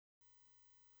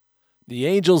The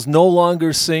Angels no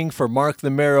longer sing for Mark the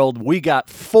Merrill. We got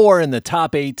 4 in the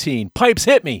top 18. Pipes,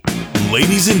 hit me.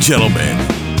 Ladies and gentlemen.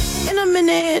 In a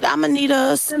minute, I'ma need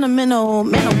a sentimental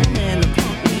man or woman.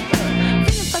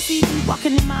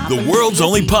 The world's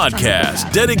only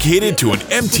podcast dedicated to an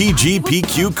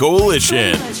MTGPQ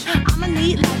coalition. I'ma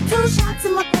need like 2 shots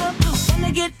in my cup.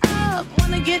 Wanna get up,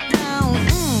 wanna get down.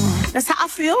 That's how I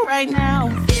feel right now.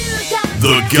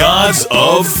 The Gods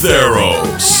of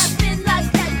Theros.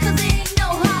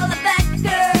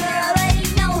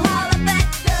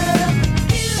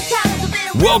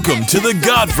 Welcome to the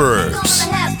Godverse.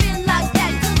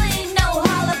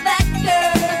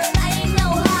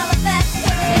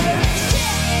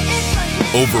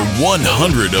 Over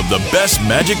 100 of the best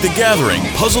Magic the Gathering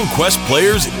Puzzle Quest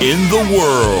players in the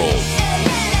world.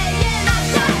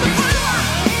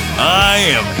 I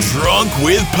am drunk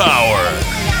with power.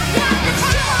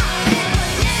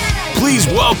 Please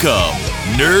welcome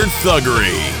Nerd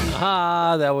Thuggery.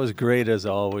 Ah, that was great as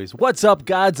always. What's up,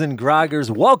 gods and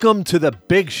groggers? Welcome to the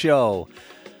big show.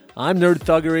 I'm Nerd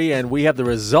Thuggery, and we have the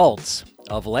results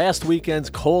of last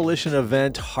weekend's coalition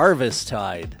event,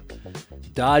 HarvestTide.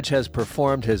 Dodge has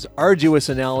performed his arduous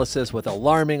analysis with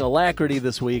alarming alacrity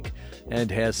this week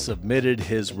and has submitted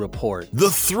his report.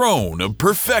 The Throne of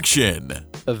Perfection.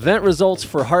 Event results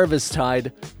for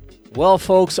HarvestTide. Well,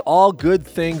 folks, all good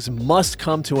things must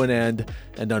come to an end,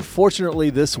 and unfortunately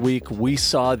this week we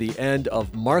saw the end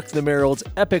of Mark the Merrill's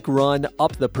epic run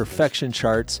up the perfection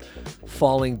charts,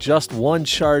 falling just 1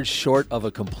 charge short of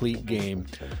a complete game.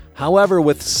 However,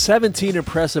 with 17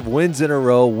 impressive wins in a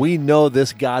row, we know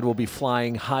this god will be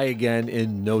flying high again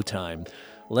in no time.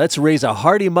 Let's raise a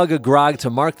hearty mug of grog to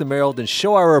Mark the Merrill and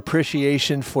show our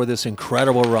appreciation for this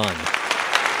incredible run.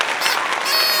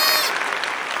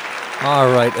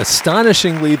 All right,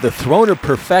 astonishingly, the Throne of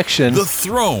Perfection. The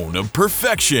Throne of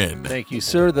Perfection. Thank you,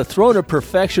 sir. The Throne of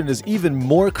Perfection is even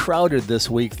more crowded this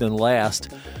week than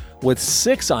last, with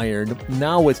 6 iron,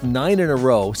 now with 9 in a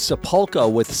row,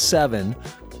 Sepulka with 7,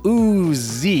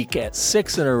 Zeke at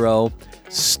 6 in a row,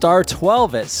 Star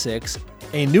 12 at 6,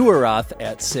 Anuarath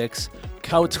at 6,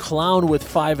 Couch Clown with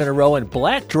 5 in a row, and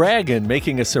Black Dragon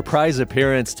making a surprise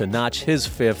appearance to notch his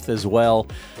 5th as well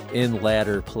in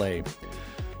ladder play.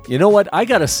 You know what? I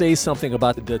got to say something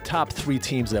about the top 3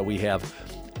 teams that we have.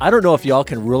 I don't know if y'all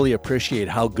can really appreciate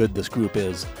how good this group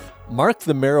is. Mark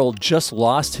the Merrill just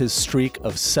lost his streak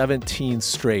of 17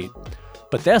 straight,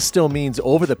 but that still means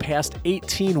over the past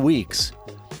 18 weeks,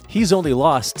 he's only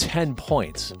lost 10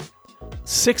 points.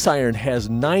 6 Iron has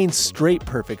 9 straight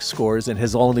perfect scores and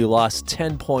has only lost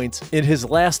 10 points in his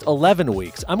last 11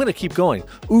 weeks. I'm going to keep going.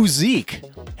 Zeke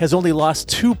has only lost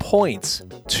 2 points.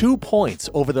 2 points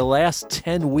over the last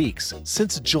 10 weeks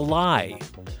since July.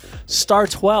 Star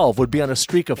 12 would be on a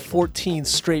streak of 14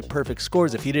 straight perfect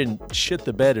scores if he didn't shit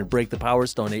the bed and break the Power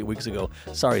Stone 8 weeks ago.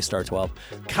 Sorry, Star 12.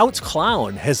 Couch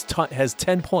Clown has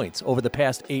 10 points over the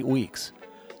past 8 weeks.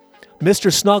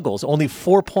 Mr. Snuggles, only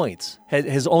 4 points,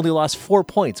 has only lost 4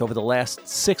 points over the last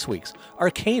 6 weeks.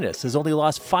 Arcanus has only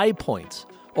lost 5 points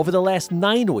over the last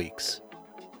 9 weeks.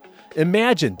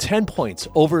 Imagine 10 points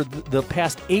over the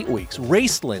past 8 weeks.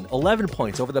 Raceland, 11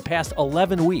 points over the past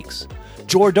 11 weeks.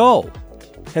 Jordo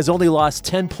has only lost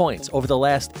 10 points over the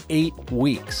last 8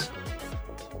 weeks.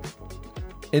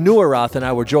 Anuarath and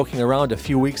I were joking around a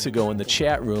few weeks ago in the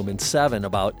chat room in 7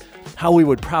 about how we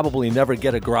would probably never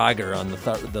get a grogger on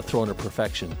the Throne of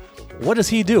Perfection. What does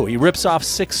he do? He rips off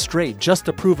 6 straight just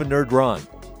to prove a nerd wrong.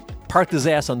 Parked his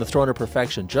ass on the Throne of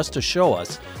Perfection just to show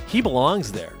us he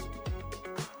belongs there.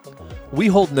 We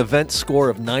hold an event score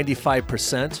of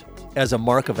 95% as a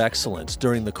mark of excellence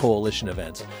during the coalition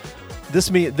events.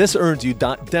 This earns you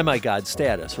demigod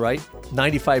status, right?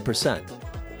 95%.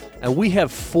 And we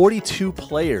have 42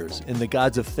 players in the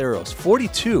Gods of Theros,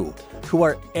 42 who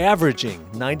are averaging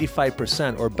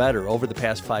 95% or better over the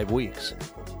past 5 weeks.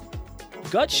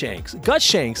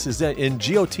 Gutshanks is in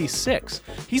GOT 6.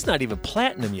 He's not even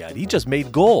platinum yet. He just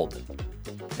made gold.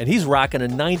 And he's rocking a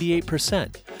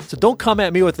 98%. So don't come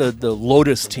at me with the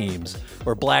Lotus teams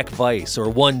or Black Vice or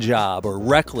One Job or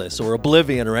Reckless or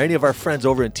Oblivion or any of our friends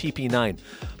over in TP9.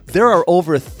 There are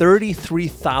over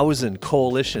 33,000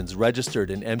 coalitions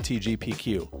registered in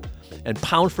MTGPQ. And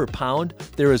pound for pound,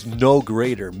 there is no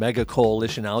greater mega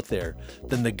coalition out there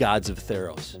than the Gods of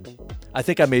Theros. I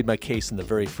think I made my case in the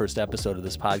very first episode of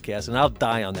this podcast, and I'll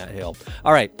die on that hill.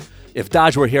 All right, if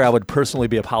Dodge were here, I would personally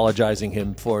be apologizing to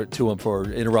him for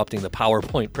interrupting the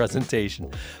PowerPoint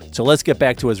presentation. So let's get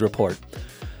back to his report.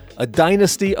 A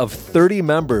dynasty of 30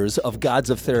 members of Gods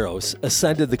of Theros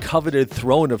ascended the coveted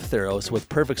throne of Theros with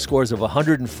perfect scores of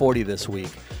 140 this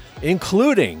week,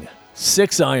 including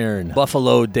 6 Iron,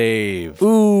 Buffalo Dave,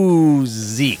 Ooh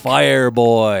Zeke,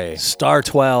 Fireboy, Star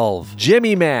 12,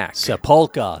 Jimmy Mac,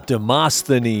 Sepulka,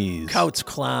 Demosthenes, Couch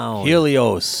Clown,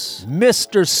 Helios,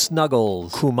 Mr.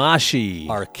 Snuggles, Kumashi,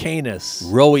 Arcanus,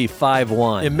 Roey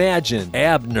 51, Imagine,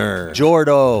 Abner,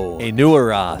 Jordo,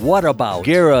 Enuarath, What About,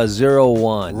 Gara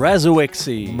 01,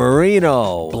 Rezuixi,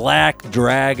 Marino, Black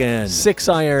Dragon, 6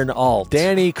 Iron Alt,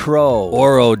 Danny Crow,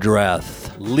 Orodreth,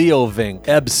 Leovink,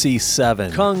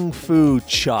 EBC7, Kung Fu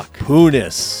Chuck,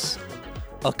 Punis.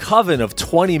 A coven of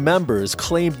 20 members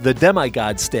claimed the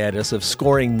demigod status of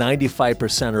scoring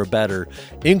 95% or better,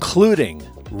 including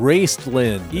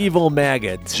Raistlin, Evil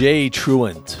Maggot, Jay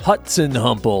Truant, Hudson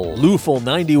Humple, Lufel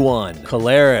 91,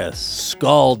 Calaris,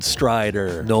 Scald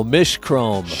Strider, Nomish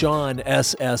Chrome, Sean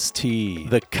SST,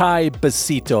 The Kai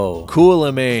Besito,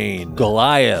 Coolamane,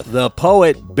 Goliath, The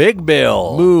Poet Big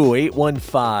Bill, Moo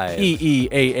 815,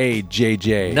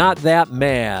 EEAAJJ, Not That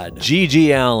Mad,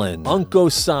 GG Allen, Unko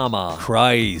Sama,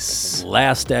 Christ,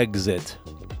 Last Exit.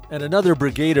 And another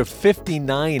brigade of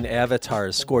 59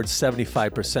 avatars scored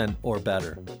 75% or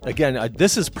better. Again,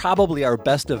 this is probably our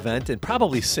best event in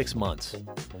probably 6 months.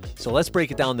 So let's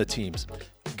break it down to teams.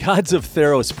 Gods of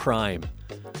Theros Prime.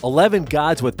 11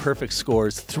 gods with perfect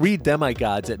scores, 3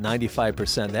 demigods at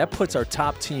 95%. That puts our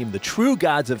top team, the true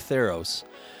Gods of Theros,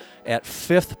 at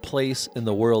 5th place in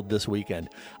the world this weekend.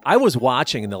 I was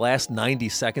watching in the last 90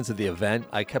 seconds of the event.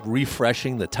 I kept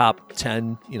refreshing the top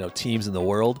 10, teams in the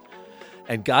world.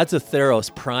 And Gods of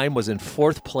Theros Prime was in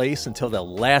 4th place until the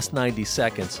last 90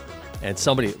 seconds. And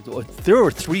there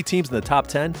were 3 teams in the top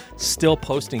 10 still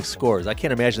posting scores. I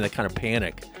can't imagine that kind of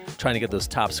panic trying to get those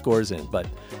top scores in. But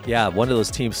yeah, one of those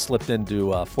teams slipped into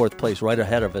 4th place right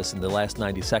ahead of us in the last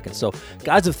 90 seconds. So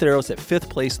Gods of Theros at 5th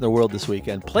place in the world this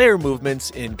weekend. Player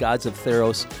movements in Gods of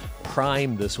Theros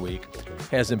Prime this week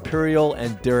has Imperial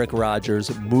and Derek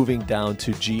Rogers moving down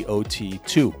to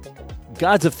GOT2.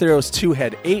 Gods of Theros 2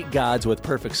 had 8 gods with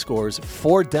perfect scores,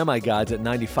 4 demigods at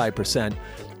 95%.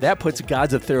 That puts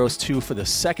Gods of Theros 2 for the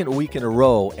 2nd week in a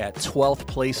row at 12th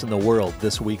place in the world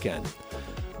this weekend.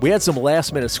 We had some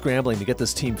last-minute scrambling to get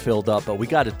this team filled up, but we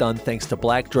got it done thanks to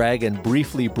Black Dragon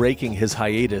briefly breaking his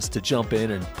hiatus to jump in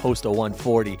and post a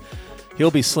 140. He'll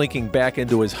be slinking back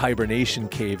into his hibernation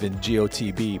cave in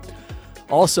GOTB.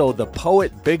 Also, the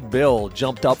Poet Big Bill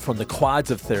jumped up from the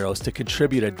Quads of Theros to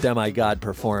contribute a demigod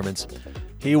performance.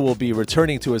 He will be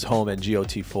returning to his home in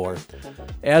GOT4.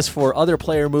 As for other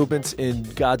player movements in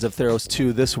Gods of Theros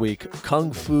 2 this week,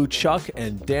 Kung Fu Chuck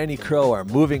and Danny Crow are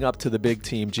moving up to the big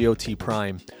team, GOT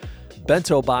Prime.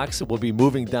 Bento Box will be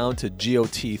moving down to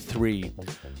GOT3.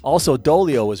 Also,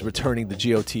 Dolio is returning to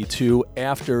GOT2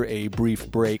 after a brief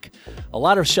break. A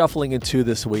lot of shuffling in 2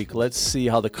 this week. Let's see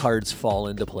how the cards fall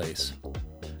into place.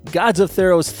 Gods of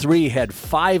Theros 3 had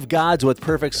 5 gods with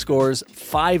perfect scores,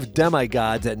 5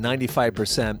 demigods at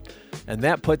 95%, and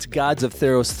that puts Gods of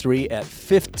Theros 3 at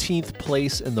 15th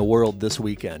place in the world this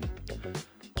weekend.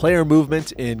 Player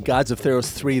movement in Gods of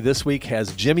Theros 3 this week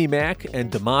has Jimmy Mac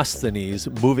and Demosthenes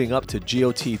moving up to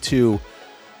GOT2.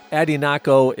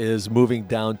 Adinako is moving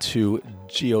down to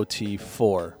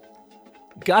GOT4.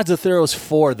 Gods of Theros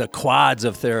 4, the Quads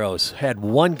of Theros, had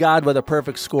 1 god with a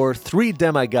perfect score, 3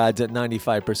 demigods at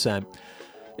 95%.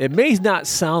 It may not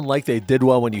sound like they did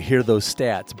well when you hear those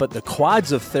stats, but the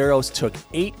Quads of Theros took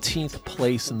 18th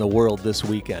place in the world this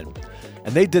weekend.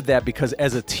 And they did that because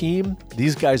as a team,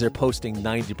 these guys are posting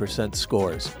 90%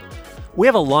 scores. We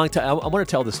have a long time, I want to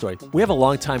tell this story. We have a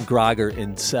long-time grogger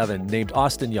in 7 named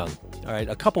Austin Young. All right,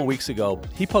 a couple weeks ago,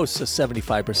 he posts a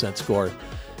 75% score.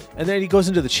 And then he goes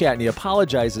into the chat and he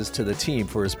apologizes to the team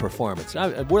for his performance.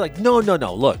 We're like, no,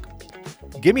 look.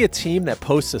 Give me a team that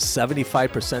posts a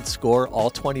 75% score, all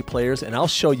 20 players, and I'll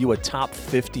show you a top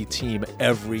 50 team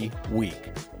every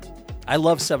week. I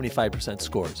love 75%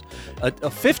 scores. A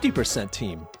 50%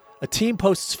 team, a team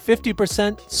posts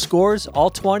 50% scores, all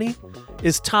 20,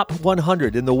 is top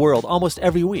 100 in the world almost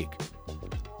every week.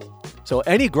 So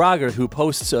any grogger who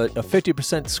posts a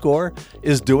 50% score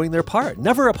is doing their part.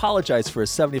 Never apologize for a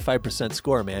 75%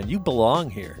 score, man. You belong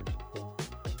here.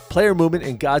 Player movement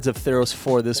in Gods of Theros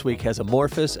 4 this week has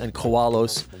Amorphous and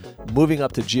Koalos moving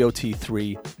up to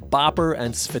GOT3. Bopper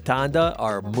and Svetanda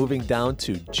are moving down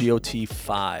to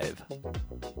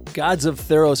GOT5. Gods of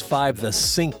Theros 5, the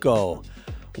Cinco.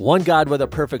 1 god with a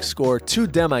perfect score, 2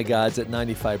 demigods at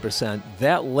 95%.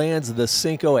 That lands the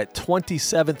Cinco at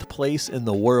 27th place in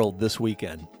the world this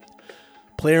weekend.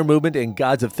 Player movement in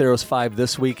Gods of Theros 5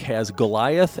 this week has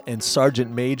Goliath and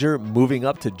Sergeant Major moving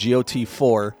up to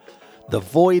GOT4. The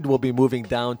Void will be moving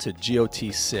down to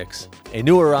GOT 6. A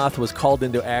new Arath was called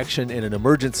into action in an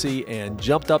emergency and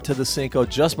jumped up to the Cinco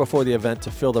just before the event to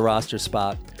fill the roster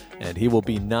spot, and he will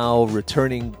be now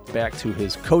returning back to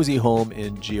his cozy home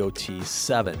in GOT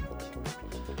 7.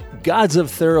 Gods of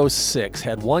Theros 6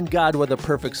 had one god with a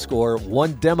perfect score,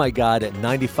 one demigod at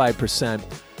 95%.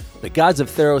 The Gods of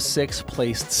Theros 6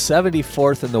 placed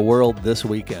 74th in the world this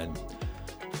weekend.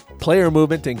 Player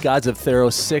movement in Gods of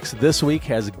Theros 6 this week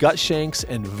has Gutshanks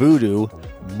and Voodoo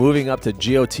moving up to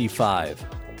GOT 5.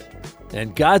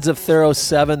 And Gods of Theros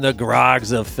 7, the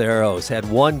Grogs of Theros, had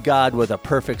one god with a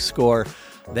perfect score.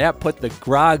 That put the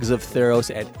Grogs of Theros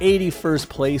at 81st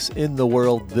place in the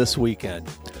world this weekend.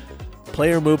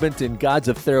 Player movement in Gods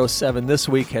of Theros 7 this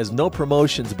week has no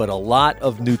promotions, but a lot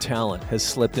of new talent has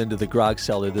slipped into the Grog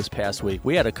Cellar this past week.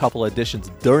 We had a couple additions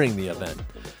during the event.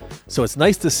 So it's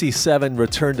nice to see 7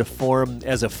 return to form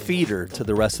as a feeder to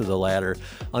the rest of the ladder.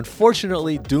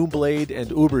 Unfortunately, Doomblade and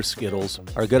Uber Skittles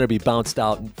are going to be bounced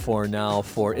out for now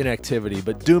for inactivity,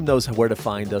 but Doom knows where to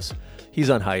find us. He's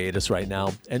on hiatus right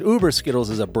now. And Uber Skittles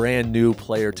is a brand new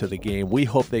player to the game. We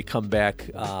hope they come back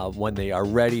when they are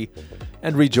ready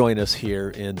and rejoin us here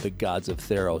in the Gods of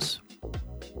Theros.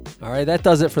 All right, that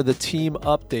does it for the team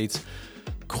updates.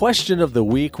 Question of the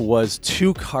week was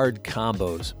 2-card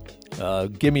combos.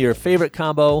 Give me your favorite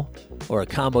combo or a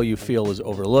combo you feel is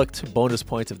overlooked. Bonus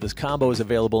points if this combo is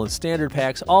available in standard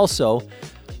packs. Also,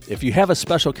 if you have a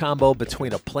special combo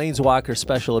between a Planeswalker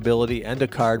special ability and a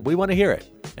card, we want to hear it.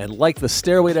 And like the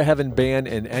Stairway to Heaven ban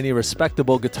in any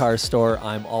respectable guitar store,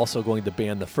 I'm also going to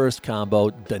ban the first combo,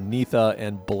 Denitha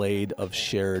and Blade of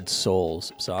Shared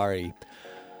Souls. Sorry.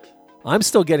 I'm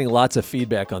still getting lots of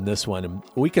feedback on this one, and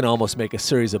we can almost make a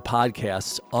series of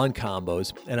podcasts on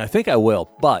combos, and I think I will,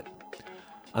 but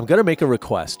I'm going to make a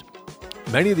request.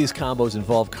 Many of these combos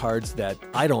involve cards that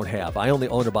I don't have. I only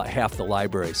own about half the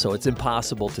library, so it's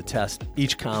impossible to test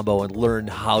each combo and learn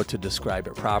how to describe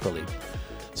it properly.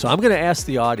 So I'm going to ask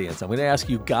the audience, I'm going to ask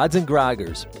you gods and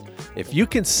groggers, if you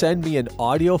can send me an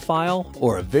audio file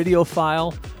or a video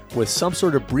file with some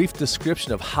sort of brief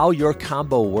description of how your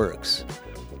combo works.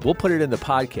 We'll put it in the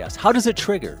podcast. How does it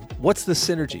trigger? What's the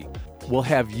synergy? We'll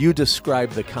have you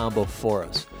describe the combo for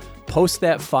us. Post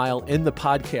that file in the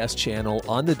podcast channel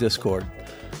on the Discord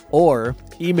or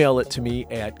email it to me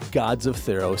at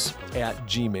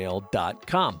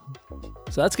godsoftheros@gmail.com.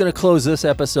 So that's going to close this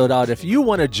episode out. If you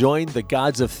want to join the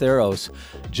Gods of Theros,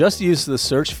 just use the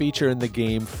search feature in the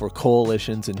game for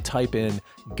coalitions and type in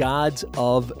Gods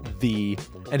of the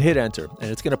and hit enter. And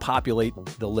it's going to populate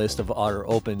the list of our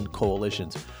open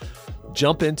coalitions.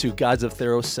 Jump into Gods of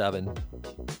Theros 7.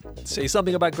 Say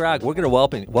something about Grog. We're going to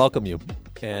welcome you,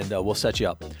 and we'll set you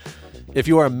up. If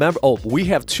you are a member, we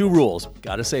have 2 rules.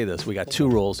 Got to say this. We got 2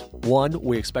 rules. 1,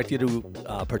 we expect you to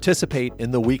participate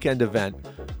in the weekend event.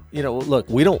 You know, look,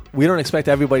 we don't expect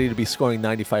everybody to be scoring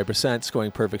 95%,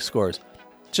 scoring perfect scores.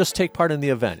 Just take part in the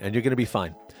event, and you're going to be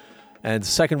fine. And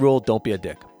second rule, don't be a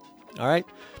dick. All right?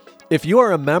 If you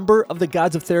are a member of the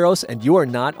Gods of Theros and you are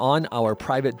not on our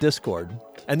private Discord,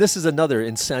 and this is another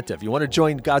incentive. You want to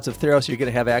join Gods of Theros, you're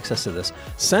going to have access to this.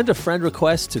 Send a friend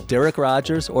request to Derek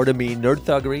Rogers or to me, Nerd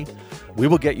Thuggery. We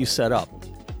will get you set up.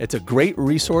 It's a great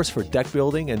resource for deck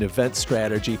building and event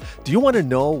strategy. Do you want to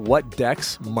know what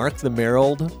decks Mark the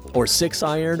Merald, or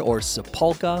 6-Iron, or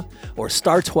Sepulka, or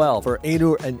Star 12, or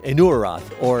Anuarath,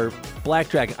 or Black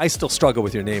Dragon? I still struggle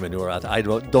with your name, Anuarath. I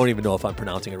don't even know if I'm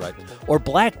pronouncing it right. Or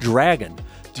Black Dragon.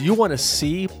 Do you want to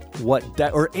see what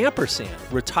or Ampersand,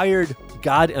 retired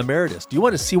God Emeritus. Do you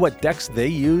want to see what decks they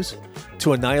use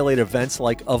to annihilate events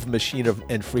like Of Machine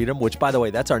and Freedom, which, by the way,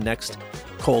 that's our next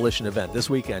coalition event. This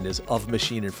weekend is Of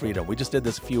Machine and Freedom. We just did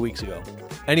this a few weeks ago.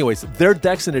 Anyways, their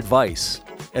decks and advice,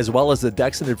 as well as the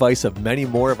decks and advice of many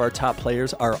more of our top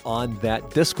players, are on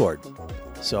that Discord.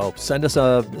 So send us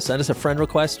a friend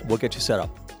request. We'll get you set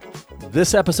up.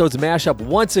 This episode's mashup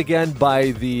once again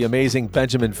by the amazing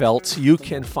Benjamin Veltz. You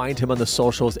can find him on the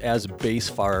socials as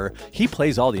Bassfarer. He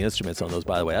plays all the instruments on those,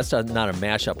 by the way. That's not a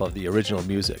mashup of the original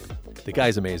music. The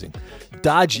guy's amazing.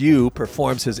 Dodge U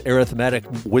performs his arithmetic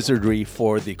wizardry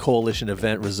for the coalition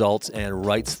event results and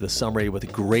writes the summary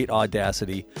with great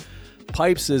audacity.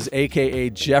 Pipes is a.k.a.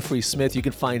 Jeffrey Smith. You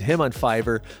can find him on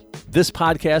Fiverr. This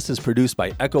podcast is produced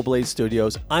by Echo Blade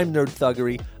Studios. I'm Nerd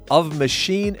Thuggery. Of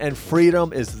Machine and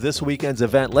Freedom is this weekend's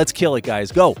event. Let's kill it,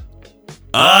 guys. Go.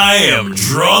 I am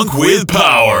drunk with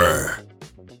power.